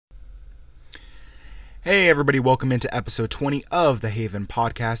Hey everybody, welcome into episode 20 of the Haven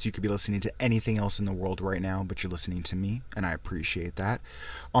Podcast. You could be listening to anything else in the world right now, but you're listening to me, and I appreciate that.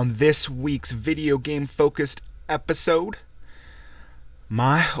 On this week's video game focused episode,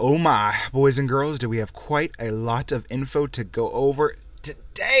 my oh my, boys and girls, do we have quite a lot of info to go over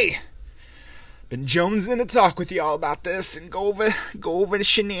today. Been jonesing to talk with y'all about this and go over the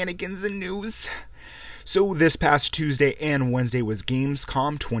shenanigans and news. So this past Tuesday and Wednesday was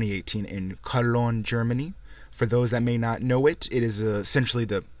Gamescom 2018 in Cologne, Germany. For those that may not know it, it is essentially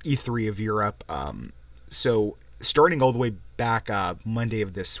the E3 of Europe. So starting all the way back Monday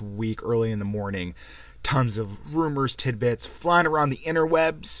of this week, early in the morning, tons of rumors, tidbits flying around the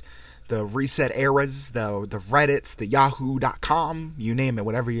interwebs, the reset eras, the Reddits, the Yahoo.com, you name it,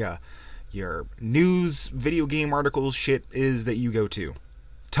 whatever your news, video game articles, shit is that you go to.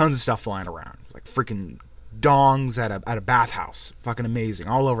 Tons of stuff flying around, like freaking dongs at a bathhouse. Fucking amazing,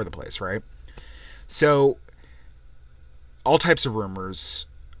 all over the place, right? So, all types of rumors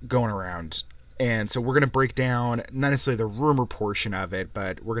going around. And so we're going to break down, not necessarily the rumor portion of it,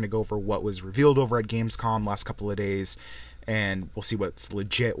 but we're going to go over what was revealed over at Gamescom last couple of days. And we'll see what's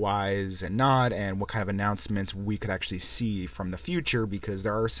legit-wise and not, and what kind of announcements we could actually see from the future, because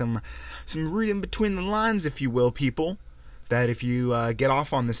there are some reading between the lines, if you will, people, that if you get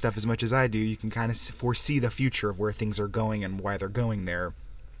off on this stuff as much as I do, you can kind of foresee the future of where things are going and why they're going there,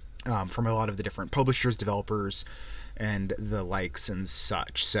 from a lot of the different publishers, developers, and the likes and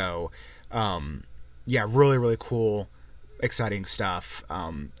such. So, yeah, really, really cool, exciting stuff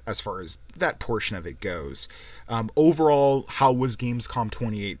as far as that portion of it goes. Overall, how was Gamescom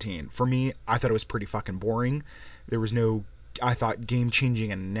 2018? For me, I thought it was pretty fucking boring. There was no, I thought,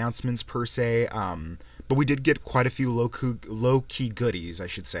 game-changing announcements per se, but we did get quite a few low-key goodies, I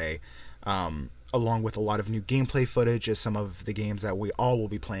should say, along with a lot of new gameplay footage of some of the games that we all will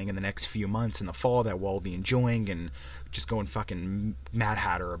be playing in the next few months in the fall that we'll all be enjoying and just going fucking Mad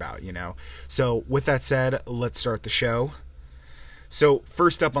Hatter about, you know. So, with that said, let's start the show. So,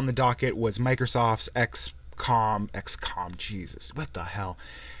 first up on the docket was Microsoft's XCOM, Jesus, what the hell?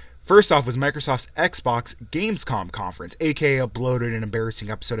 First off was Microsoft's Xbox Gamescom conference, aka a bloated and embarrassing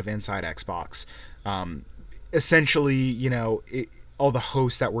episode of Inside Xbox. Essentially, you know, all the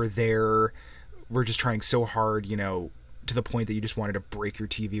hosts that were there were just trying so hard, you know, to the point that you just wanted to break your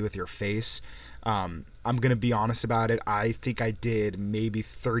TV with your face. I'm going to be honest about it. I think I did maybe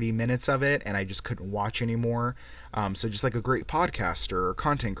 30 minutes of it, and I just couldn't watch anymore. So just like a great podcaster or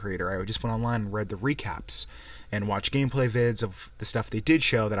content creator, I just went online and read the recaps and watched gameplay vids of the stuff they did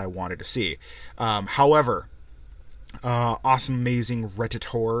show that I wanted to see. However, awesome, amazing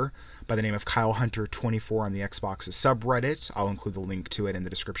Redditor by the name of Kyle Hunter 24 on the Xbox's subreddit. I'll include the link to it in the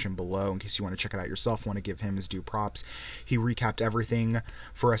description below in case you want to check it out yourself, want to give him his due props. He recapped everything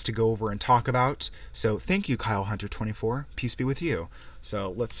for us to go over and talk about. So thank you, Kyle Hunter 24. Peace be with you.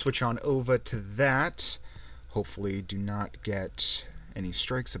 So let's switch on over to that. Hopefully do not get any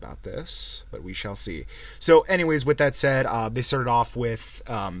strikes about this, but we shall see. So anyways, with that said, they started off with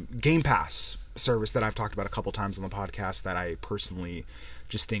Game Pass, service that I've talked about a couple times on the podcast that I personally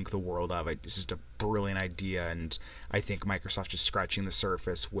just think the world of. It's just a brilliant idea, and I think Microsoft just scratching the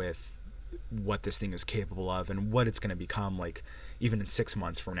surface with what this thing is capable of and what it's going to become, like, even in 6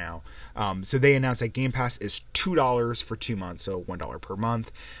 months from now. So they announced that Game Pass is $2 for 2 months, so $1 per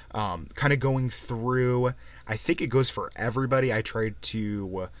month. Kind of going through, I think it goes for everybody. I tried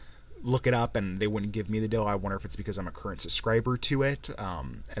to look it up and they wouldn't give me the deal. I wonder if it's because I'm a current subscriber to it,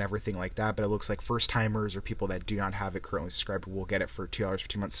 and everything like that, but it looks like first timers or people that do not have it currently subscribed will get it for $2 for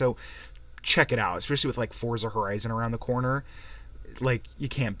 2 months. So check it out, especially with like Forza Horizon around the corner. Like, you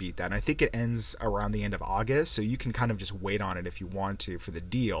can't beat that. And I think it ends around the end of August, so you can kind of just wait on it if you want to for the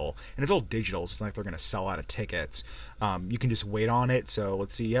deal. And it's all digital, so it's not like they're going to sell out of tickets. You can just wait on it. So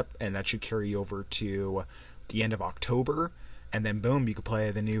let's see, yep, and that should carry you over to the end of October. And then boom, you could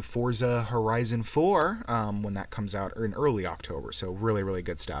play the new Forza Horizon 4 when that comes out in early October. So really, really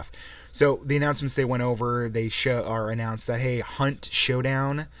good stuff. So the announcements they went over, they announced that, hey, Hunt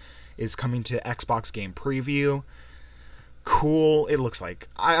Showdown is coming to Xbox Game Preview. Cool. It looks like,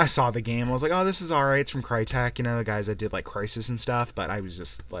 I saw the game, I was like, oh, this is alright. It's from Crytek, you know, the guys that did like Crysis and stuff, but I was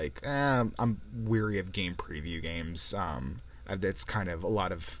just like, I'm weary of game preview games. It's kind of a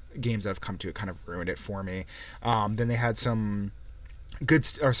lot of games that have come to it kind of ruined it for me. Then they had some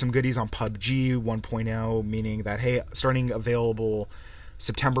goodies on PUBG 1.0, meaning that, hey, starting available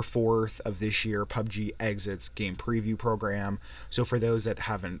September 4th of this year, PUBG exits game preview program. So for those that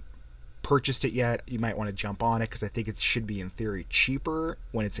haven't purchased it yet, you might want to jump on it, because I think it should be in theory cheaper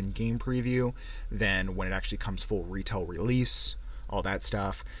when it's in game preview than when it actually comes full retail release, all that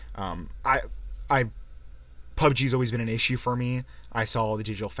stuff. I PUBG's always been an issue for me. I saw all the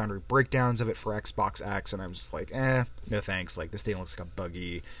Digital Foundry breakdowns of it for Xbox X, and I'm just like, no thanks. Like, this thing looks like a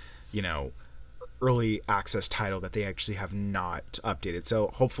buggy, early access title that they actually have not updated. So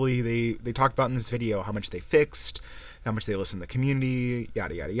hopefully they talked about in this video how much they fixed, how much they listened to the community,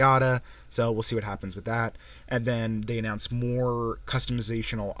 yada yada yada. So we'll see what happens with that. And then they announced more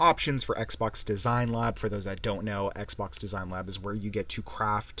customizational options for Xbox Design Lab. For those that don't know, Xbox Design Lab is where you get to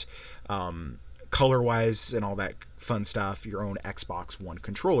craft color wise and all that fun stuff your own Xbox One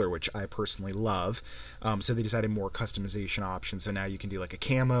controller, which I personally love. So they decided more customization options. So now you can do like a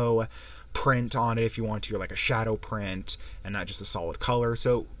camo print on it if you want to, or like a shadow print, and not just a solid color.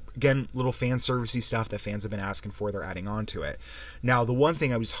 So again, little fan servicey stuff that fans have been asking for, they're adding on to it. Now, the one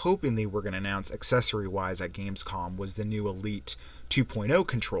thing I was hoping they were going to announce accessory wise at Gamescom was the new Elite 2.0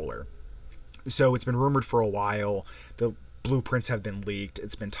 controller. So it's been rumored for a while. The blueprints have been leaked.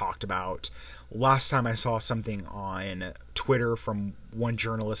 It's been talked about. Last time I saw something on Twitter from one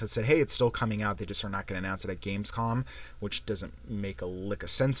journalist that said, hey, it's still coming out, they just are not going to announce it at Gamescom, which doesn't make a lick of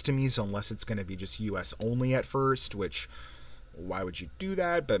sense to me. So unless it's going to be just US only at first, which, why would you do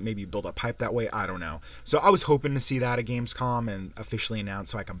that? But maybe build up hype that way, I don't know. So I was hoping to see that at Gamescom and officially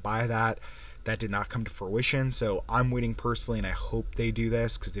announced so I can buy that. That did not come to fruition, so I'm waiting personally, and I hope they do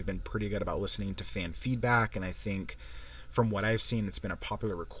this because they've been pretty good about listening to fan feedback, and I think from what I've seen, it's been a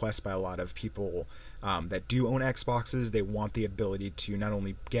popular request by a lot of people that do own Xboxes. They want the ability to not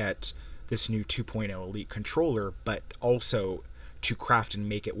only get this new 2.0 Elite controller, but also to craft and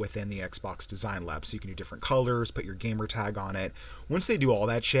make it within the Xbox Design Lab. So you can do different colors, put your gamer tag on it. Once they do all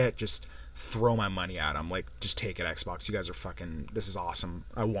that shit, just throw my money at them. Like, just take it, Xbox. You guys are fucking, this is awesome.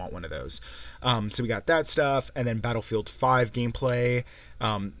 I want one of those. So we got that stuff, and then Battlefield 5 gameplay.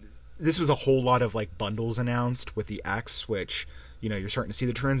 This was a whole lot of like bundles announced with the X, which, you're starting to see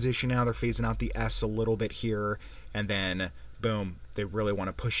the transition now. They're phasing out the S a little bit here, and then boom, they really want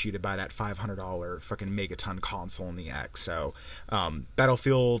to push you to buy that $500 fucking megaton console in the X. So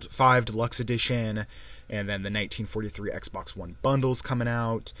Battlefield 5 Deluxe Edition, and then the 1943 Xbox One bundles coming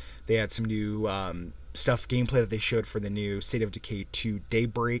out. They had some new stuff, gameplay that they showed for the new State of Decay 2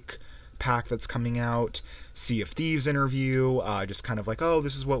 Daybreak pack that's coming out. Sea of Thieves interview, just kind of like, oh,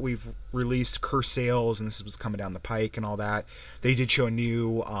 this is what we've released, curse sales, and this is what's coming down the pike and all that. They did show a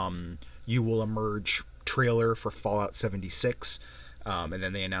new You Will Emerge trailer for Fallout 76, and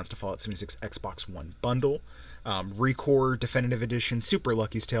then they announced a Fallout 76 Xbox One bundle. Recore Definitive Edition, Super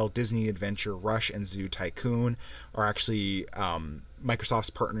Lucky's Tale, Disney Adventure, Rush, and Zoo Tycoon are actually Microsoft's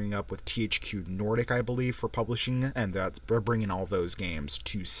partnering up with THQ Nordic, I believe, for publishing, and they're bringing all those games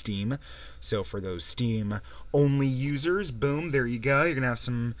to Steam. So for those Steam-only users, boom, there you go. You're going to have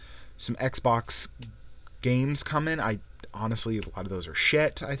some Xbox games coming. Honestly, a lot of those are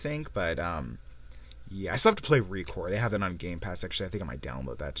shit, I think, but yeah, I still have to play Recore. They have that on Game Pass. Actually, I think I might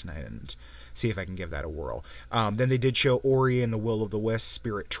download that tonight and see if I can give that a whirl. Then they did show Ori and the Will of the Wisp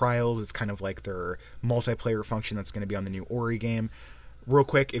Spirit Trials. It's kind of like their multiplayer function that's going to be on the new Ori game. Real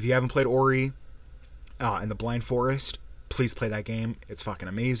quick, if you haven't played Ori and the Blind Forest, please play that game. It's fucking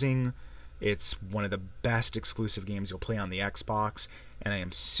amazing. It's one of the best exclusive games you'll play on the Xbox, and I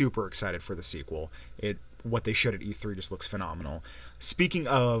am super excited for the sequel. What they showed at E3 just looks phenomenal. Speaking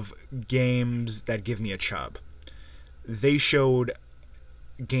of games that give me a chub, they showed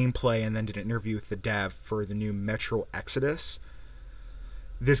gameplay and then did an interview with the dev for the new Metro Exodus.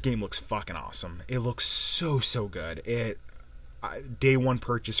 This game looks fucking awesome. It looks so good. Day one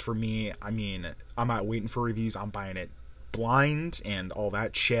purchase for me. I mean, I'm not waiting for reviews. I'm buying it blind and all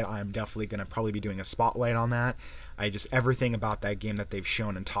that shit. I'm definitely going to probably be doing a spotlight on that. Everything about that game that they've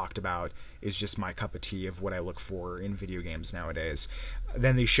shown and talked about is just my cup of tea of what I look for in video games nowadays.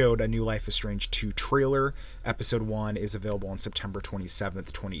 Then they showed a new Life is Strange 2 trailer. Episode 1 is available on September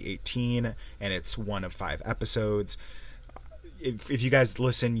 27th, 2018, and it's one of 5 episodes. If you guys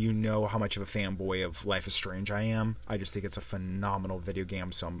listen, you know how much of a fanboy of Life is Strange I am. I just think it's a phenomenal video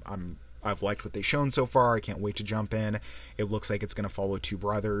game, so I've liked what they've shown so far. I can't wait to jump in. It looks like it's going to follow 2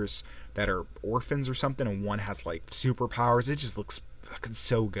 brothers that are orphans or something, and one has like superpowers. It just looks fucking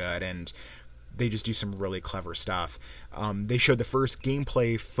so good, and they just do some really clever stuff. They showed the first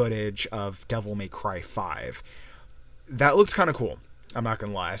gameplay footage of Devil May Cry 5. That looks kind of cool. I'm not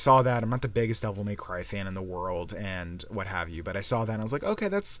going to lie. I saw that. I'm not the biggest Devil May Cry fan in the world and what have you, but I saw that and I was like, okay,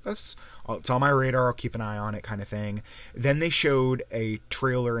 it's on my radar. I'll keep an eye on it kind of thing. Then they showed a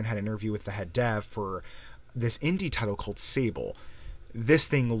trailer and had an interview with the head dev for this indie title called Sable. This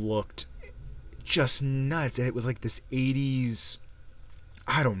thing looked just nuts. And it was like this 80s,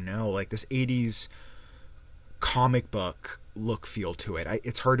 I don't know, like this 80s comic book look feel to it.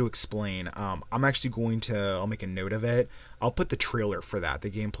 It's hard to explain. I'm actually I'll make a note of it. I'll put the trailer for that, the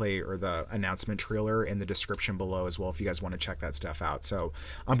gameplay or the announcement trailer, in the description below as well if you guys want to check that stuff out. So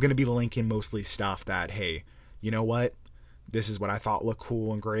I'm going to be linking mostly stuff that, hey, you know what? This is what I thought looked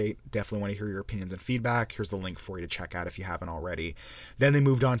cool and great. Definitely want to hear your opinions and feedback. Here's the link for you to check out if you haven't already. Then they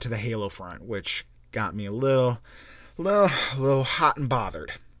moved on to the Halo front, which got me a little hot and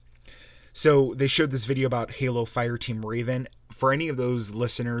bothered. So they showed this video about Halo Fireteam Raven. For any of those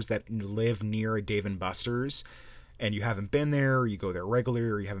listeners that live near a Dave & Buster's and you haven't been there, or you go there regularly,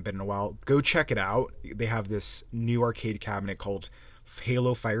 or you haven't been in a while, go check it out. They have this new arcade cabinet called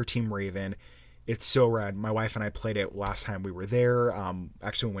Halo Fireteam Raven. It's so rad. My wife and I played it last time we were there.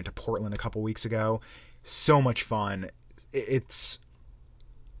 Actually, we went to Portland a couple weeks ago. So much fun. It's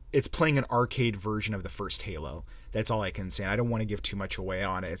playing an arcade version of the first Halo. That's all I can say. I don't want to give too much away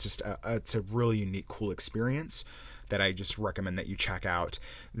on it. It's just it's a really unique, cool experience that I just recommend that you check out.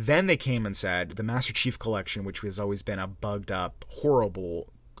 Then they came and said the Master Chief Collection, which has always been a bugged up, horrible,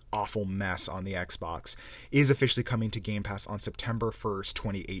 awful mess on the Xbox, is officially coming to Game Pass on September 1st,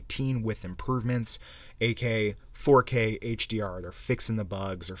 2018 with improvements, aka 4K HDR. They're fixing the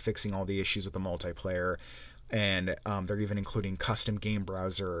bugs, they're fixing all the issues with the multiplayer, and they're even including custom game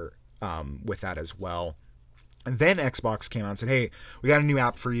browser with that as well. And then Xbox came out and said, hey, we got a new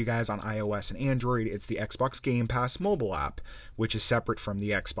app for you guys on iOS and Android. It's the Xbox Game Pass mobile app, which is separate from the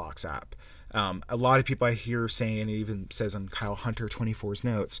Xbox app. A lot of people I hear saying, and it even says on Kyle Hunter 24's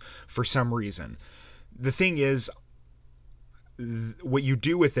notes, for some reason. The thing is, what you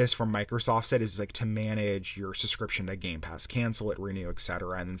do with this from Microsoft said is like to manage your subscription to Game Pass, cancel it, renew,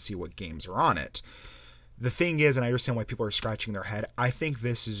 etc., and then see what games are on it. The thing is, and I understand why people are scratching their head, I think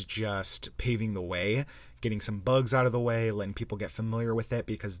this is just paving the way, getting some bugs out of the way, letting people get familiar with it,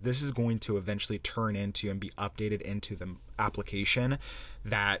 because this is going to eventually turn into and be updated into the application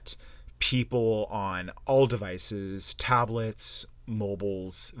that people on all devices, tablets,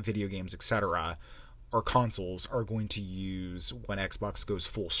 mobiles, video games, etc., or consoles are going to use when Xbox goes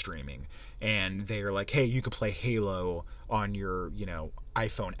full streaming. And they're like, hey, you could play Halo on your,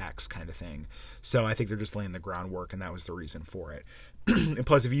 iPhone X kind of thing. So I think they're just laying the groundwork, and that was the reason for it. And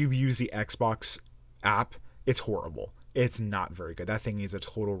plus, if you use the Xbox app, it's horrible. It's not very good. That thing needs a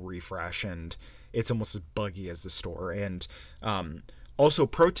total refresh, and it's almost as buggy as the store. And also,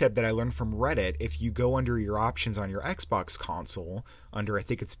 pro tip that I learned from Reddit, if you go under your options on your Xbox console, under, I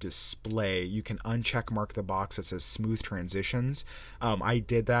think it's display, you can uncheck mark the box that says smooth transitions. I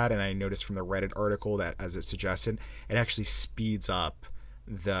did that, and I noticed from the Reddit article that, as it suggested, it actually speeds up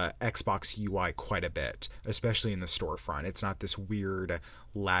the Xbox UI quite a bit, especially in the storefront. It's not this weird,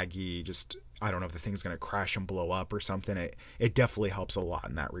 laggy, just, I don't know if the thing's going to crash and blow up or something. It definitely helps a lot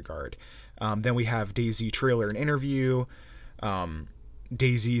in that regard. Then we have DayZ trailer and interview.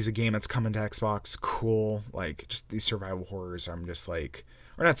 DayZ is a game that's coming to Xbox. Cool. Like, just these survival horrors, I'm just like,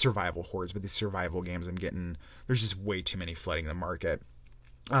 or not survival horrors, but these survival games there's just way too many flooding the market.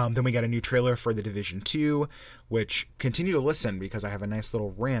 Then we got a new trailer for The Division 2, which continue to listen because I have a nice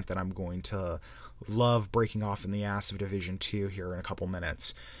little rant that I'm going to love breaking off in the ass of Division 2 here in a couple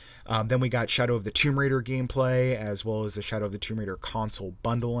minutes. Then we got Shadow of the Tomb Raider gameplay, as well as the Shadow of the Tomb Raider console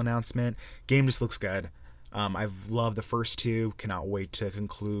bundle announcement. Game just looks good. I've loved the first two. Cannot wait to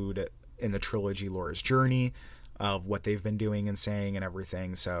conclude in the trilogy Laura's Journey of what they've been doing and saying and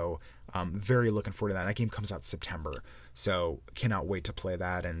everything. So very looking forward to that. That game comes out September. So cannot wait to play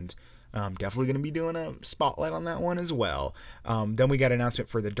that, and definitely going to be doing a spotlight on that one as well. Then we got an announcement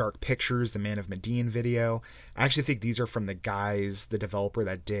for the Dark Pictures, the Man of Medan video. I actually think these are from the developer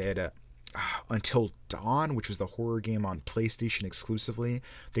that did Until Dawn, which was the horror game on PlayStation exclusively.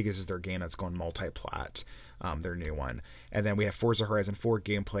 I think this is their game that's going multi-plat, their new one. And then we have Forza Horizon 4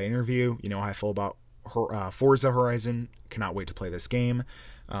 gameplay interview. You know how I feel about Forza Horizon. Cannot wait to play this game.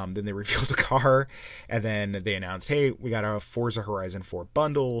 Then they revealed a car, and then they announced, hey, we got a Forza Horizon 4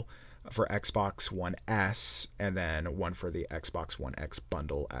 bundle for Xbox One S, and then one for the Xbox One X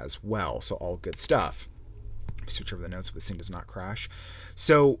bundle as well. So all good stuff. Let me switch over the notes so this thing does not crash.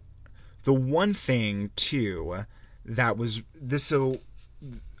 So the one thing, too, that was this, so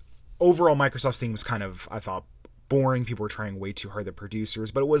overall Microsoft's thing was kind of, I thought, boring. People were trying way too hard, the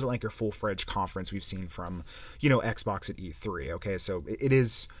producers, but it wasn't like your full-fledged conference we've seen from, Xbox at E3, okay? So it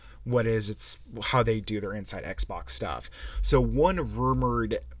is what is, it's how they do their inside Xbox stuff. So one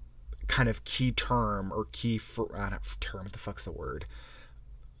rumored kind of key term, or what the fuck's the word?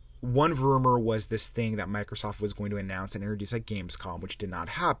 One rumor was this thing that Microsoft was going to announce and introduce at Gamescom, which did not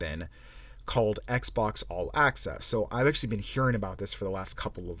happen, called Xbox All Access. So I've actually been hearing about this for the last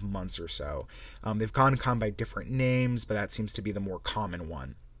couple of months or so. They've gone by different names, but that seems to be the more common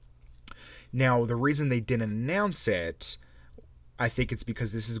one. Now, the reason they didn't announce it, I think it's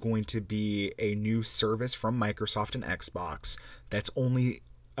because this is going to be a new service from Microsoft and Xbox that's only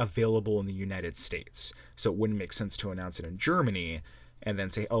available in the United States. So it wouldn't make sense to announce it in Germany and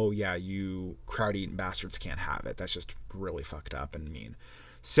then say, oh yeah, you crowd-eating bastards can't have it. That's just really fucked up and mean.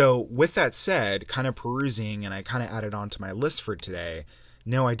 So with that said, kind of perusing, and I kind of added on to my list for today.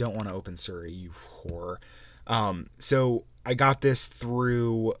 No, I don't want to open Surrey, you whore. So I got this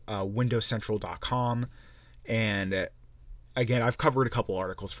through windowscentral.com, and again, I've covered a couple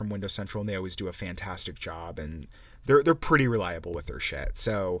articles from Windows Central, and they always do a fantastic job, and they're pretty reliable with their shit.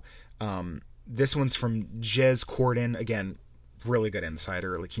 So this one's from Jez Corden, again, really good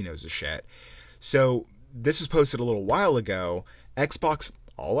insider, like he knows his shit. So this was posted a little while ago. Xbox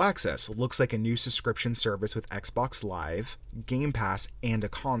All Access looks like a new subscription service with Xbox Live, Game Pass, and a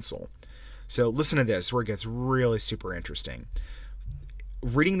console. So listen to this, where it gets really super interesting.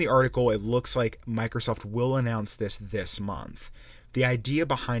 Reading the article, it looks like Microsoft will announce this month. The idea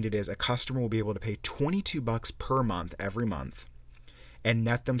behind it is a customer will be able to pay $22 per month every month and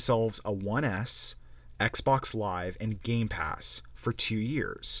net themselves a One S, Xbox Live, and Game Pass for 2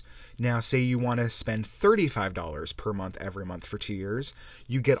 years. Now, say you want to spend $35 per month every month for 2 years,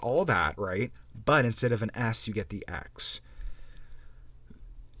 you get all that, right? But instead of an S, you get the X.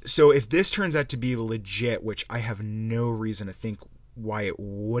 So if this turns out to be legit, which I have no reason to think why it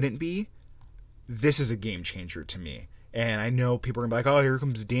wouldn't be, this is a game changer to me. And I know people are going to be like, oh, here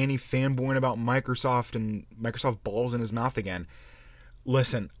comes Danny fanboying about Microsoft and Microsoft balls in his mouth again.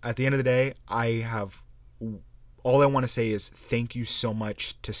 Listen, at the end of the day, all I want to say is thank you so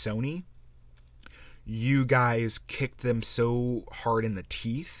much to Sony. You guys kicked them so hard in the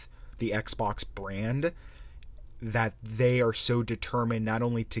teeth, the Xbox brand, that they are so determined not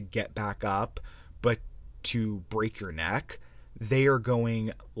only to get back up, but to break your neck. They are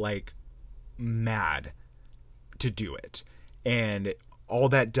going like mad to do it. And all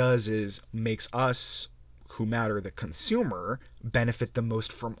that does is makes us, who matter, the consumer, benefit the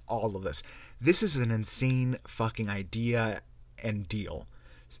most from all of this. This is an insane fucking idea and deal.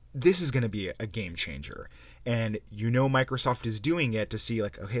 This is going to be a game changer. And Microsoft is doing it to see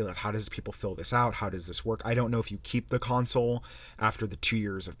like, okay, how does people fill this out? How does this work? I don't know if you keep the console after the 2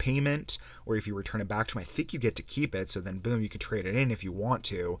 years of payment or if you return it back to them. I think you get to keep it. So then boom, you can trade it in if you want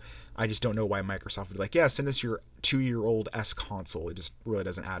to. I just don't know why Microsoft would be like, yeah, send us your 2-year-old S console. It just really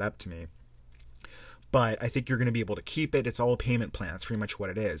doesn't add up to me. But I think you're going to be able to keep it. It's all a payment plan. That's pretty much what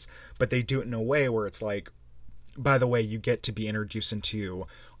it is. But they do it in a way where it's like, by the way, you get to be introduced into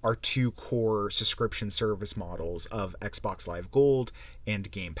our 2 core subscription service models of Xbox Live Gold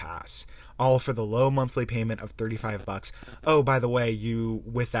and Game Pass, all for the low monthly payment of $35. Oh, by the way,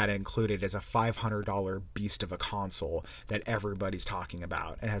 with that included is a $500 beast of a console that everybody's talking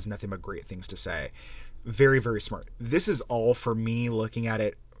about and has nothing but great things to say. Very, very smart. This is all for me looking at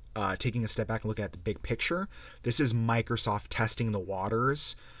it, taking a step back and looking at the big picture. This is Microsoft testing the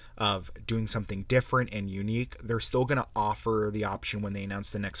waters of doing something different and unique. They're still going to offer the option when they announce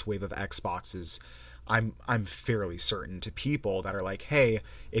the next wave of Xboxes. I'm fairly certain to people that are like, hey,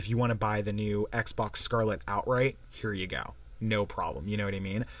 if you want to buy the new Xbox Scarlet outright, here you go. No problem. You know what I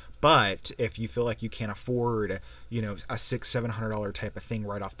mean? But if you feel like you can't afford, a $600-$700 type of thing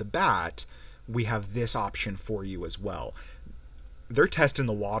right off the bat, we have this option for you as well. They're testing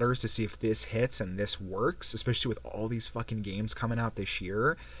the waters to see if this hits and this works, especially with all these fucking games coming out this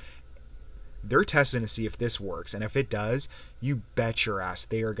year. They're testing to see if this works, and if it does, you bet your ass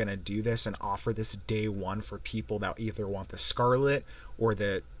they are going to do this and offer this day one for people that either want the Scarlet or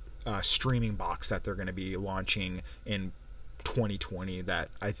the streaming box that they're going to be launching in 2020 that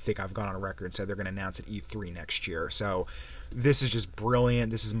I think I've gone on record and said they're going to announce at E3 next year. So this is just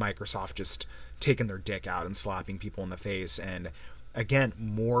brilliant. This is Microsoft just taking their dick out and slapping people in the face, and again,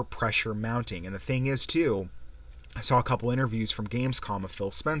 more pressure mounting. And the thing is, too, I saw a couple interviews from Gamescom of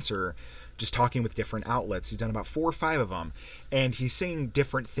Phil Spencer just talking with different outlets. He's done about 4 or 5 of them, and he's saying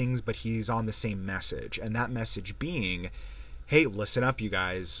different things, but he's on the same message. And that message being, hey, listen up, you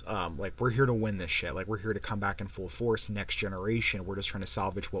guys. We're here to win this shit. We're here to come back in full force next generation. We're just trying to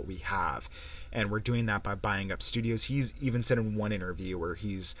salvage what we have. And we're doing that by buying up studios. He's even said in one interview where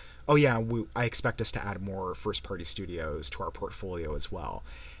I expect us to add more first-party studios to our portfolio as well.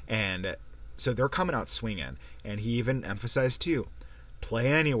 And so they're coming out swinging. And he even emphasized, too, play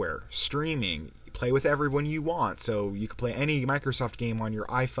anywhere, streaming, play with everyone you want. So you can play any Microsoft game on your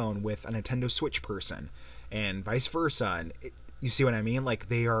iPhone with a Nintendo Switch person and vice versa. And you see what I mean?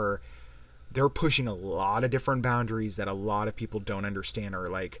 they're pushing a lot of different boundaries that a lot of people don't understand, or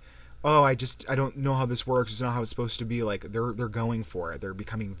like, oh, I don't know how this works, it's not how it's supposed to be. Like, they're going for it. They're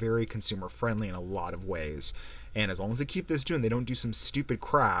becoming very consumer friendly in a lot of ways. And as long as they keep this doing, they don't do some stupid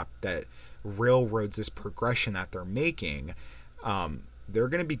crap that railroads this progression that they're making, they're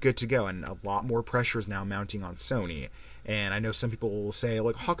going to be good to go. And a lot more pressure is now mounting on Sony. And I know some people will say,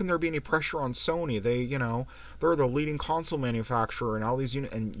 like, how can there be any pressure on Sony? They, they're the leading console manufacturer and all these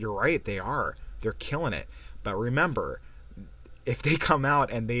units. And you're right, they are. They're killing it. But remember, if they come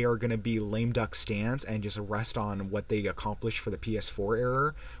out and they are going to be lame duck stands and just rest on what they accomplished for the PS4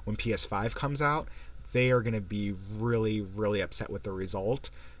 era when PS5 comes out, they are going to be really, really upset with the result,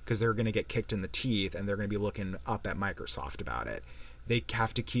 because they're going to get kicked in the teeth and they're going to be looking up at Microsoft about it. They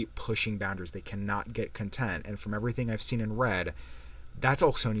have to keep pushing boundaries. They cannot get content. And from everything I've seen and read, that's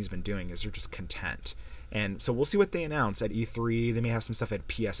all Sony's been doing, is they're just content. And so we'll see what they announce at E3. They may have some stuff at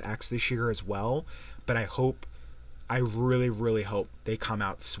PSX this year as well. But I really, really hope they come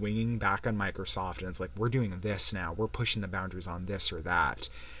out swinging back on Microsoft and it's like, we're doing this now. We're pushing the boundaries on this or that,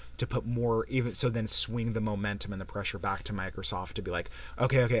 to put more, even so, then swing the momentum and the pressure back to Microsoft to be like,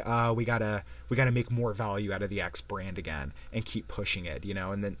 okay, we gotta make more value out of the X brand again and keep pushing it,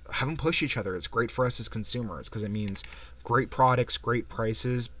 and then have them push each other. It's great for us as consumers, because it means great products, great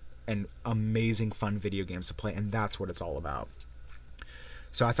prices, and amazing fun video games to play, and that's what it's all about.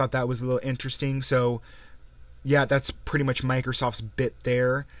 So I thought that was a little interesting. So yeah, that's pretty much Microsoft's bit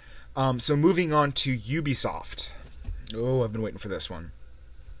there. So moving on to Ubisoft. Oh, I've been waiting for this one.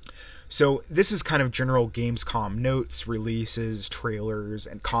 So this is kind of general Gamescom notes, releases, trailers,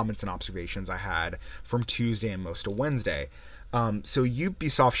 and comments and observations I had from Tuesday and most of Wednesday. So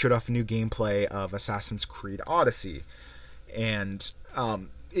Ubisoft showed off new gameplay of Assassin's Creed Odyssey. And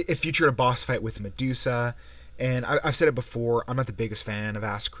it featured a boss fight with Medusa. And I've said it before, I'm not the biggest fan of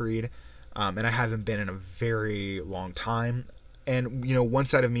Assassin's Creed. And I haven't been in a very long time. And, one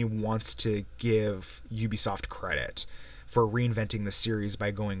side of me wants to give Ubisoft credit for reinventing the series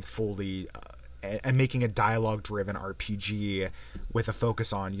by going fully and making a dialogue-driven RPG with a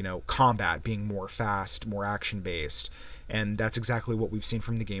focus on, combat being more fast, more action-based. And that's exactly what we've seen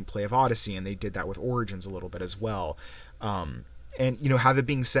from the gameplay of Odyssey, and they did that with Origins a little bit as well. And, have it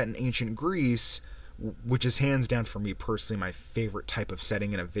being set in ancient Greece, which is hands down for me personally my favorite type of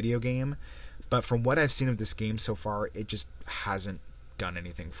setting in a video game. But from what I've seen of this game so far, it just hasn't done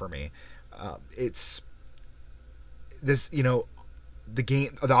anything for me. It's this,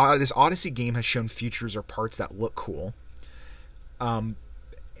 this Odyssey game has shown features or parts that look cool.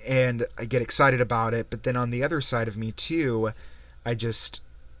 And I get excited about it, but then on the other side of me too, I just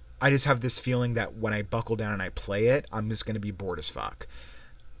have this feeling that when I buckle down and I play it, I'm just going to be bored as fuck.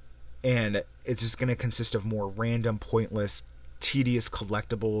 And it's just going to consist of more random, pointless, tedious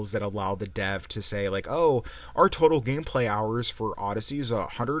collectibles that allow the dev to say, like, oh, our total gameplay hours for Odyssey is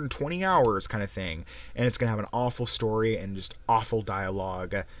 120 hours kind of thing. And it's going to have an awful story and just awful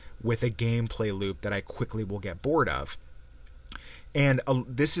dialogue with a gameplay loop that I quickly will get bored of. And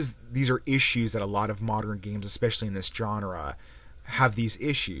these are issues that a lot of modern games, especially in this genre, have these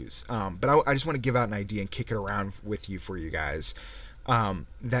issues. But I just want to give out an idea and kick it around with you for you guys.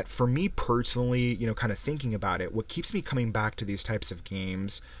 That for me personally, kind of thinking about it, what keeps me coming back to these types of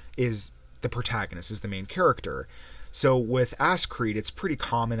games is the protagonist, is the main character. So with Assassin's Creed, it's pretty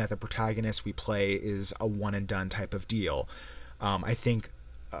common that the protagonist we play is a one and done type of deal. I think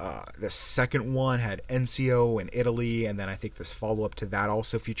the second one had Ezio in Italy, and then I think this follow-up to that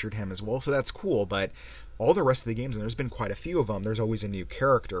also featured him as well, so that's cool. But all the rest of the games, and there's been quite a few of them, there's always a new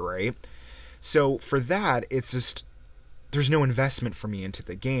character, right? So for that, it's just, there's no investment for me into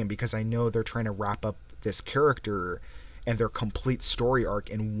the game, because I know they're trying to wrap up this character and their complete story arc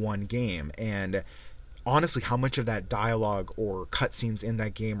in one game. And honestly, how much of that dialogue or cutscenes in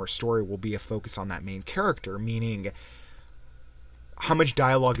that game or story will be a focus on that main character? Meaning, how much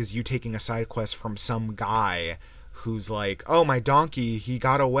dialogue is you taking a side quest from some guy who's like, oh, my donkey, he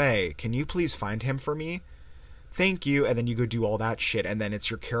got away. Can you please find him for me? Thank you. And then you go do all that shit, and then it's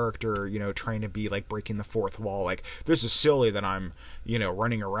your character, trying to be like breaking the fourth wall, like, this is silly that I'm,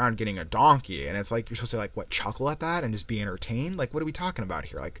 running around getting a donkey. And it's like, you're supposed to like, what, chuckle at that and just be entertained? Like, what are we talking about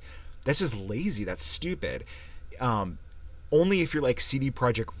here? Like, that's just lazy. That's stupid. Only if you're like CD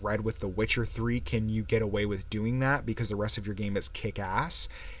Projekt Red with The Witcher 3 can you get away with doing that, because the rest of your game is kick-ass,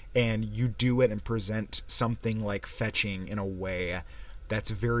 and you do it and present something like fetching in a way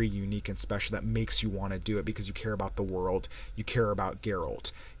that's very unique and special, that makes you want to do it because you care about the world, you care about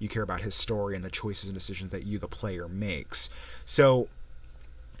Geralt, you care about his story and the choices and decisions that you, the player, makes. So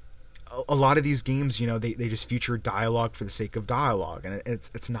a lot of these games, they just feature dialogue for the sake of dialogue, and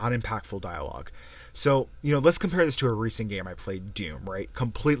it's not impactful dialogue. So, let's compare this to a recent game I played, Doom, right?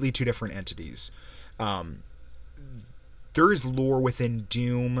 Completely two different entities. There is lore within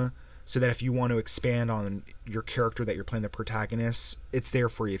Doom, so that if you want to expand on your character that you're playing, the protagonist, it's there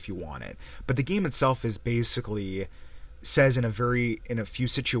for you if you want it. But the game itself is basically says in a few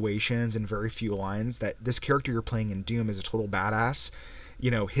situations and very few lines that this character you're playing in Doom is a total badass.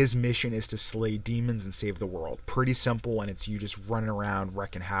 His mission is to slay demons and save the world. Pretty simple, and it's you just running around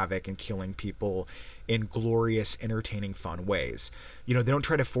wrecking havoc and killing people in glorious, entertaining, fun ways. They don't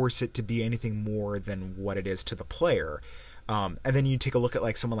try to force it to be anything more than what it is to the player. And then you take a look at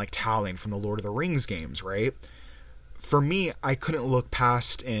like someone like Talion from the Lord of the Rings games, right? For me, I couldn't look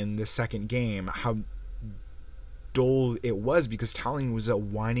past in the second game how dull it was, because Talion was a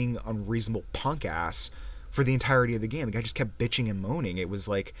whining, unreasonable punk ass for the entirety of the game. The guy just kept bitching and moaning. It was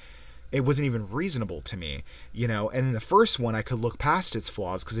like, it wasn't even reasonable to me, and in the first one I could look past its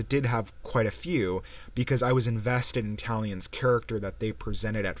flaws because it did have quite a few, because I was invested in Talion's character that they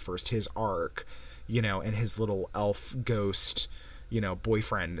presented at first, his arc, and his little elf ghost,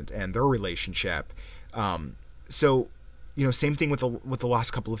 boyfriend and their relationship. So, same thing with the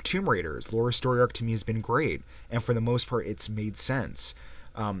last couple of Tomb Raiders. Laura's story arc to me has been great, and for the most part it's made sense.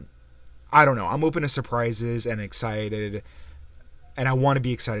 I don't know. I'm open to surprises and excited, and I want to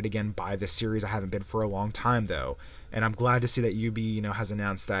be excited again by this series. I haven't been for a long time though, and I'm glad to see that UB, has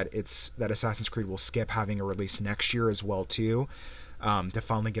announced that that Assassin's Creed will skip having a release next year as well too, to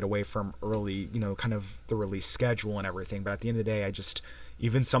finally get away from early, kind of the release schedule and everything. But at the end of the day,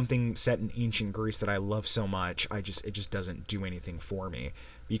 even something set in ancient Greece that I love so much, it just doesn't do anything for me,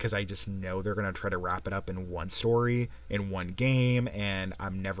 because I just know they're going to try to wrap it up in one story, in one game, and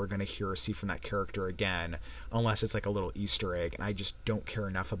I'm never going to hear or see from that character again, unless it's like a little Easter egg, and I just don't care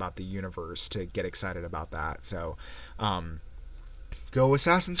enough about the universe to get excited about that. So, go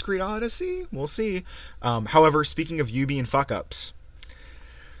Assassin's Creed Odyssey, we'll see. However, speaking of UB and fuck-ups,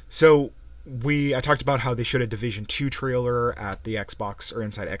 so I talked about how they showed a Division 2 trailer at the Xbox, or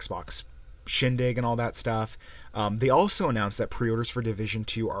inside Xbox Shindig and all that stuff. They also announced that pre-orders for Division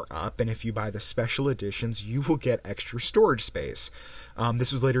 2 are up, and if you buy the special editions, you will get extra storage space.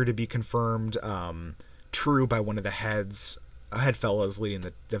 This was later to be confirmed true by one of the head fellas leading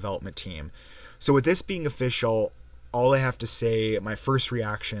the development team. So with this being official, all I have to say, my first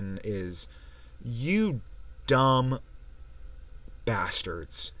reaction is, you dumb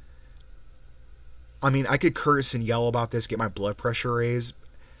bastards. I mean, I could curse and yell about this, get my blood pressure raised,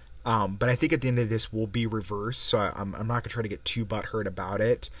 but I think at the end of this will be reversed, so I'm not going to try to get too butthurt about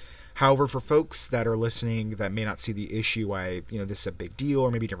it. However, for folks that are listening that may not see the issue, this is a big deal,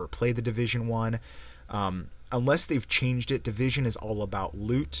 or maybe never played the Division 1, unless they've changed it, Division is all about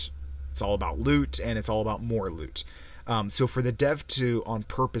loot. It's all about loot, and it's all about more loot. So for the dev to on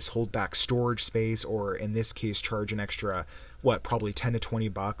purpose hold back storage space, or in this case charge an extra, probably $10 to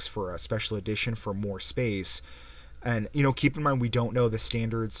 $20 for a special edition for more space. And, keep in mind, we don't know the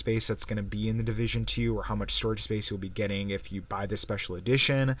standard space that's going to be in the Division 2, or how much storage space you'll be getting if you buy this special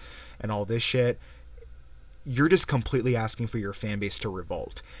edition and all this shit. You're just completely asking for your fan base to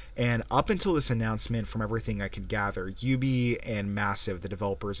revolt. And up until this announcement, from everything I could gather, UB and Massive, the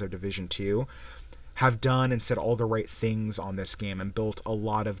developers of Division 2, have done and said all the right things on this game and built a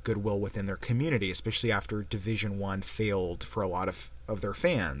lot of goodwill within their community, especially after Division 1 failed for a lot of their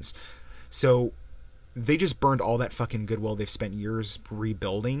fans. So they just burned all that fucking goodwill they've spent years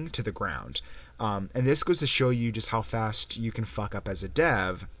rebuilding to the ground. And this goes to show you just how fast you can fuck up as a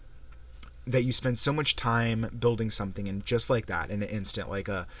dev, that you spend so much time building something, and just like that, in an instant, like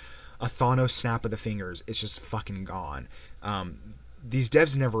a Thanos snap of the fingers, it's just fucking gone. These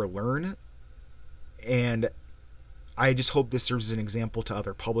devs never learn, and I just hope this serves as an example to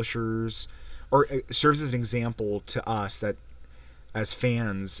other publishers, or serves as an example to us that as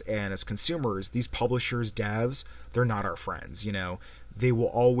fans and as consumers, these publishers, devs, they're not our friends. They will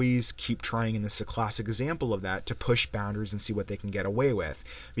always keep trying, and this is a classic example of that, to push boundaries and see what they can get away with.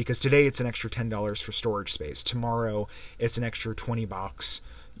 Because today it's an extra $10 for storage space. Tomorrow it's an extra $20,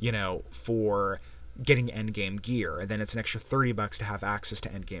 for getting endgame gear, and then it's an extra $30 to have access to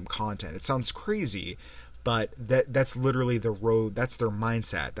endgame content. It sounds crazy, but that's literally the road. That's their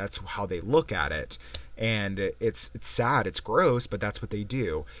mindset. That's how they look at it. And it's sad, it's gross, but that's what they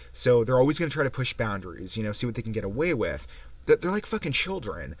do. So they're always going to try to push boundaries, see what they can get away with. They're like fucking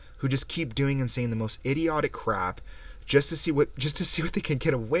children who just keep doing and saying the most idiotic crap just to see what they can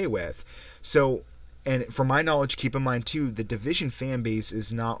get away with. So, and from my knowledge, keep in mind too, the Division fan base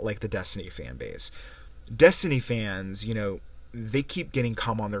is not like the Destiny fan base. Destiny fans, they keep getting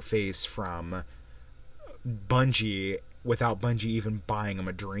cum on their face from Bungie without Bungie even buying them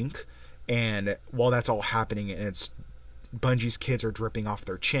a drink. And while that's all happening and it's Bungie's kids are dripping off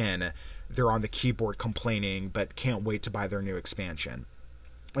their chin, they're on the keyboard complaining but can't wait to buy their new expansion.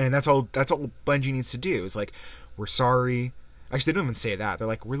 And that's all Bungie needs to do is like, we're sorry. Actually, they don't even say that. They're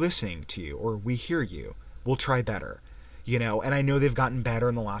like, we're listening to you, or we hear you. We'll try better. You know, and I know they've gotten better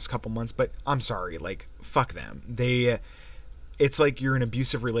in the last couple months, but I'm sorry, like, fuck them. It's like you're in an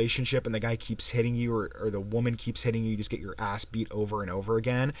abusive relationship and the guy keeps hitting you or the woman keeps hitting you. You just get your ass beat over and over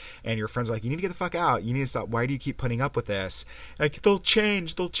again. And your friends are like, you need to get the fuck out. You need to stop. Why do you keep putting up with this? Like, they'll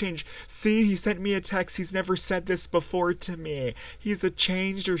change. See, he sent me a text. He's never said this before to me. He's a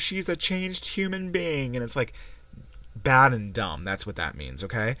changed or she's a changed human being. And it's like, bad and dumb. That's what that means,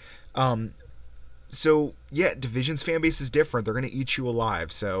 okay? So, yeah, Division's fan base is different. They're going to eat you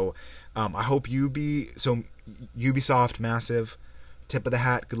alive. So, I hope Ubisoft, massive tip of the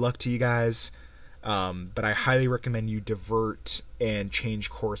hat. Good luck to you guys. But I highly recommend you divert and change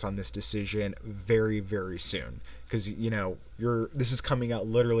course on this decision very, very soon. Because, you know, this is coming out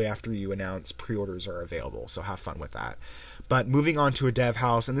literally after you announce pre-orders are available. So have fun with that. But moving on to a dev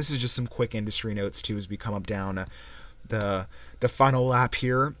house, and this is just some quick industry notes too as we come up down the final lap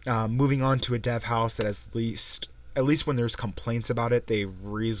here. Moving on to a dev house that has at least when there's complaints about it, they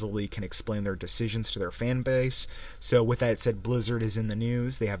reasonably can explain their decisions to their fan base. So with that said, Blizzard is in the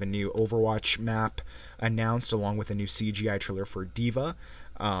news. They have a new Overwatch map announced along with a new CGI trailer for Diva.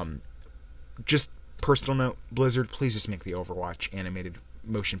 Just personal note, Blizzard, please just make the Overwatch animated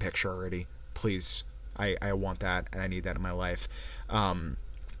motion picture already. Please. I want that and I need that in my life.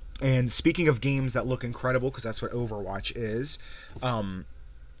 And speaking of games that look incredible, because that's what Overwatch is, I'm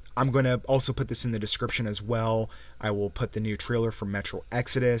going to also put this in the description as well. I will put the new trailer for Metro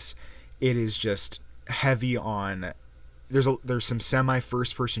Exodus. It is just heavy on... There's some semi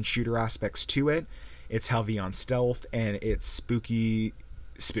first-person shooter aspects to it. It's heavy on stealth, and it's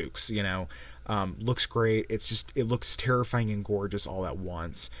spooks, you know. Looks great. It looks terrifying and gorgeous all at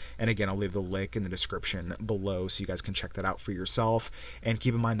once. And again, I'll leave the link in the description below so you guys can check that out for yourself. And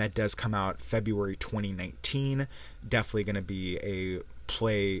keep in mind that does come out February 2019. Definitely going to be a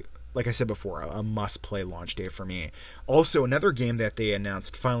play, like I said before, a must-play launch day for me. Also, another game that they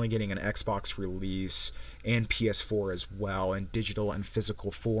announced finally getting an Xbox release and PS4 as well in digital and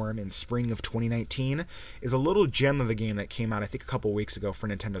physical form in spring of 2019 is a little gem of a game that came out I think a couple weeks ago for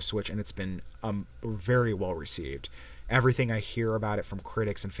Nintendo Switch, and it's been very well received. Everything I hear about it from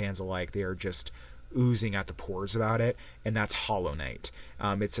critics and fans alike, they are just oozing at the pores about it, and that's Hollow Knight.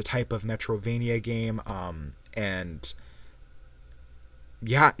 It's a type of Metroidvania game, and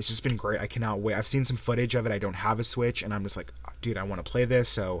yeah, it's just been great. I cannot wait. I've seen some footage of it. I don't have a Switch, and I'm just like, dude, I want to play this,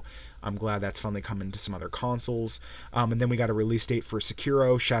 so I'm glad that's finally coming to some other consoles. And then we got a release date for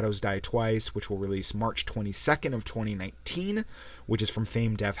Sekiro, Shadows Die Twice, which will release March 22nd of 2019, which is from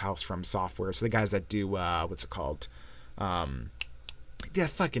famed dev house From Software. So the guys that do, what's it called? That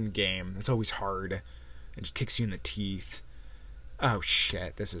fucking game. It's always hard. It just kicks you in the teeth. Oh,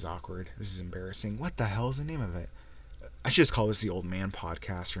 shit. This is awkward. This is embarrassing. What the hell is the name of it? I should just call this the Old Man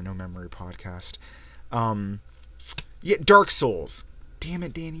Podcast or No Memory Podcast. Yeah, Dark Souls. Damn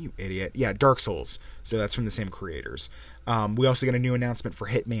it, Danny, you idiot. Yeah, Dark Souls. So that's from the same creators. We also got a new announcement for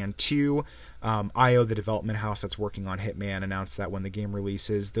Hitman 2. IO, the development house that's working on Hitman, announced that when the game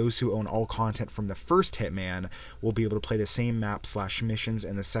releases, those who own all content from the first Hitman will be able to play the same map/missions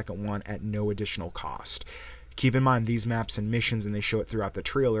in the second one at no additional cost. Keep in mind, these maps and missions, and they show it throughout the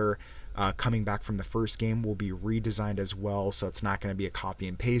trailer, coming back from the first game, will be redesigned as well, so it's not going to be a copy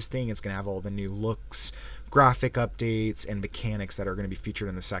and paste thing. It's going to have all the new looks, graphic updates, and mechanics that are going to be featured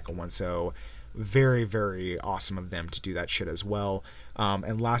in the second one. So very, very awesome of them to do that shit as well.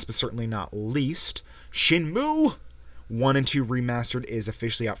 And last but certainly not least, Shenmue 1 and 2 Remastered is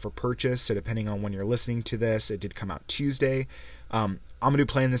officially out for purchase, so depending on when you're listening to this, it did come out Tuesday. I'm going to be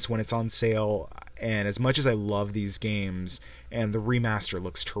playing this when it's on sale, and as much as I love these games, and the remaster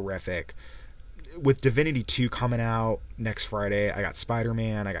looks terrific, with Divinity 2 coming out next Friday, I got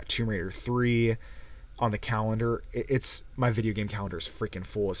Spider-Man, I got Tomb Raider 3 on the calendar. My video game calendar is freaking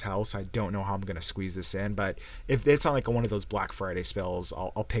full as hell, so I don't know how I'm going to squeeze this in, but if it's on like one of those Black Friday spells,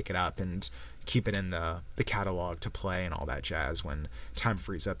 I'll pick it up and keep it in the catalog to play and all that jazz when time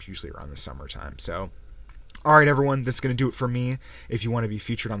frees up, usually around the summertime. So alright everyone, that's going to do it for me. If you want to be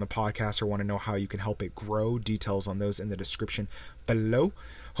featured on the podcast or want to know how you can help it grow, details on those in the description below.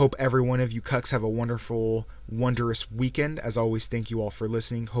 Hope every one of you cucks have a wonderful, wondrous weekend. As always, thank you all for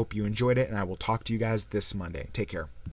listening. Hope you enjoyed it, and I will talk to you guys this Monday. Take care.